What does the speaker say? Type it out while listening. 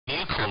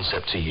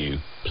concept to you,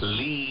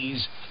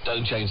 please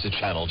don't change the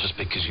channel just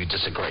because you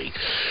disagree.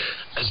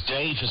 As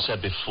Dave has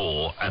said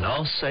before, and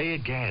I'll say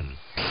again,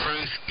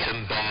 truth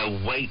can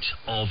bear weight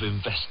of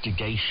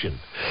investigation.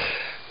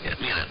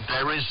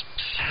 There is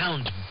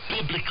sound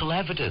biblical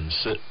evidence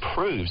that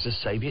proves the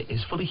Saviour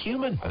is fully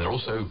human. And there are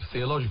also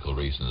theological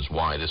reasons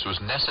why this was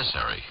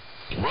necessary.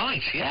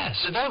 Right, yeah.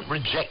 So don't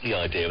reject the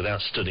idea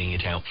without studying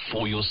it out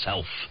for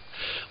yourself.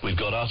 We've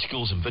got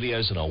articles and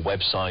videos on our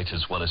website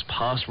as well as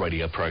past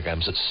radio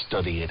programs that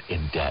study it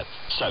in depth.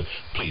 So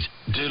please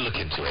do look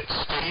into it.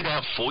 Study it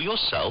out for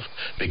yourself,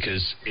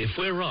 because if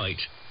we're right,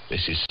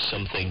 this is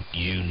something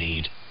you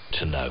need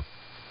to know.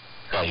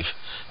 Dave.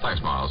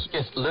 Thanks, Miles.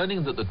 Yes,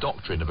 learning that the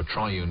doctrine of a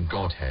triune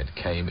Godhead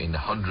came in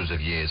hundreds of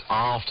years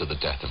after the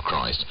death of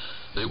Christ,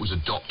 that it was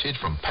adopted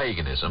from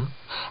paganism,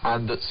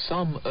 and that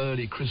some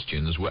early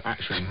Christians were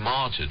actually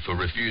martyred for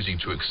refusing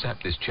to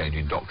accept this change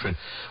in doctrine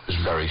was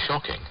very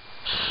shocking.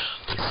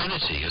 The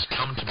Trinity has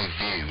come to be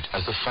viewed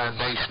as the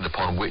foundation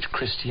upon which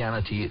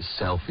Christianity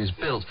itself is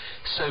built.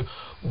 So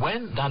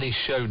when that is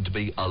shown to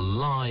be a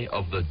lie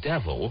of the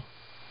devil,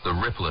 the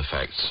ripple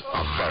effects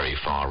are very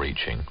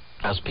far-reaching.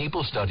 As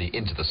people study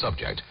into the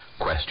subject,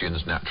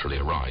 questions naturally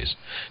arise.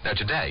 Now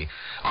today,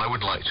 I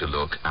would like to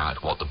look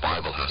at what the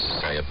Bible has to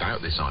say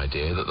about this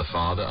idea that the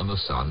Father and the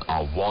Son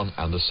are one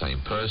and the same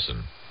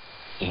person.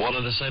 One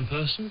and the same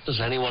person? Does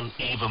anyone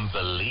even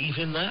believe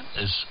in that?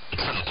 As a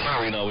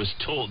Trinitarian, I was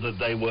taught that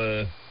they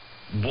were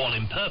one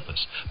in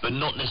purpose, but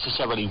not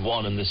necessarily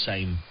one and the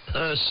same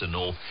person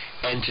or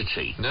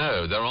entity.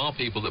 No, there are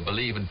people that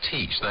believe and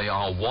teach they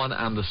are one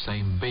and the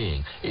same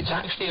being. It's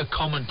actually a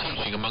common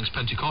teaching amongst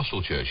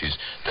Pentecostal churches.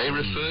 They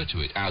refer to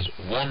it as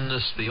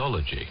oneness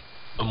theology.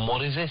 And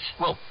what is it?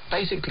 Well,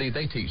 basically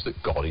they teach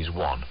that God is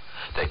one.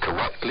 They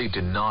correctly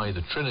deny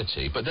the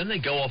Trinity, but then they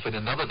go off in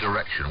another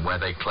direction where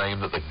they claim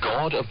that the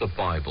God of the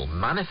Bible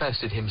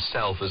manifested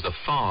himself as the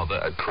Father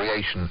at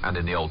creation and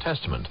in the Old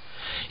Testament.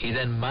 He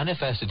then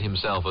manifested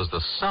himself as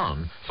the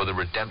Son for the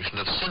redemption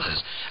of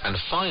sinners. And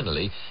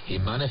finally, he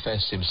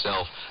manifests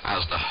himself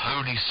as the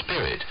Holy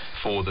Spirit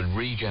for the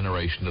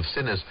regeneration of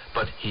sinners,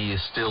 but he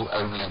is still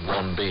only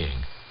one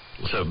being.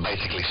 So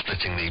basically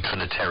splitting the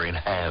Trinitarian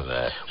hair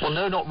there. Well,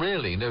 no, not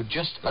really. No,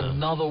 just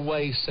another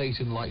way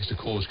Satan likes to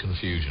cause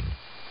confusion.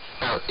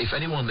 Now, if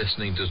anyone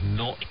listening does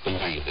not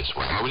believe this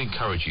way, I would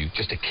encourage you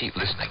just to keep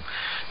listening.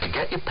 And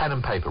get your pen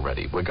and paper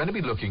ready. We're going to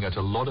be looking at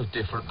a lot of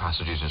different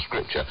passages in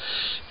Scripture.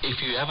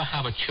 If you ever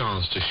have a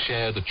chance to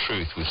share the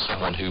truth with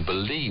someone who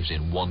believes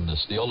in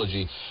oneness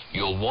theology,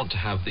 you'll want to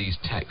have these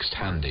texts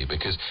handy,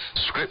 because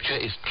Scripture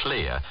is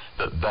clear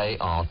that they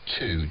are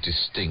two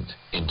distinct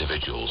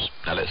individuals.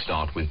 Now, let's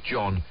start with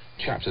John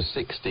chapter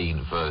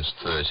 16, verse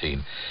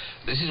 13.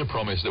 This is a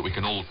promise that we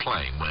can all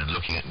claim when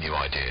looking at new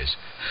ideas.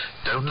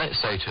 Don't let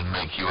Satan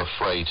make you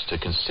afraid to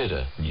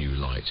consider new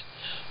light.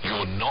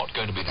 You're not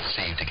going to be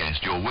deceived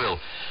against your will,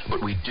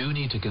 but we do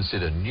need to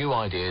consider new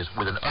ideas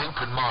with an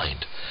open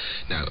mind.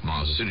 Now,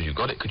 Miles, as soon as you've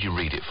got it, could you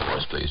read it for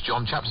us, please?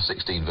 John chapter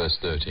 16, verse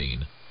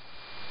 13.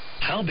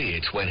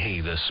 Howbeit, when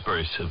he, the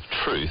Spirit of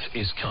truth,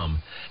 is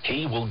come,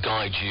 he will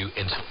guide you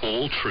into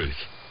all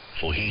truth.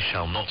 For he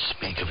shall not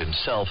speak of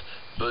himself,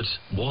 but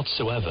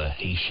whatsoever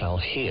he shall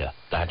hear,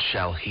 that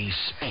shall he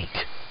speak,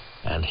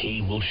 and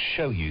he will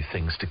show you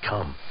things to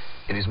come.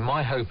 It is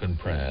my hope and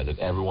prayer that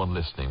everyone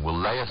listening will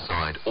lay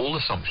aside all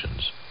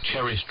assumptions,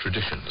 cherished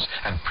traditions,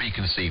 and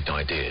preconceived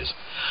ideas.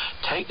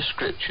 Take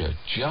Scripture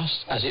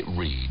just as it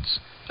reads,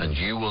 and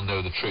you will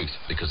know the truth,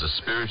 because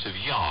the Spirit of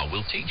Yah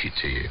will teach it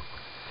to you.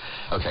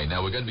 Okay,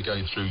 now we're going to be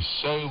going through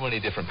so many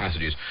different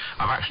passages.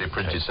 I've actually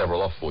printed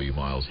several off for you,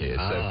 Miles, here.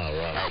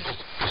 Right.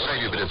 To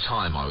save you a bit of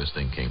time, I was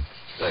thinking.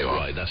 There you are.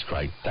 Right, that's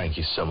great. Thank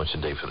you so much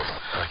indeed for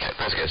that. Okay,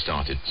 let's get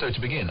started. So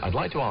to begin, I'd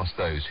like to ask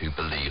those who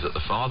believe that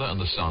the Father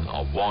and the Son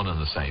are one and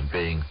the same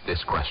being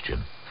this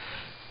question.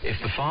 If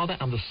the Father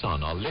and the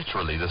Son are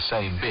literally the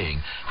same being,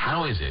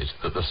 how is it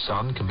that the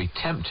Son can be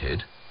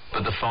tempted,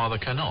 but the Father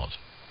cannot?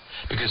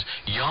 Because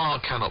Yah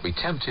cannot be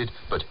tempted,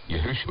 but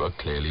Yahushua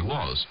clearly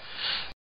was.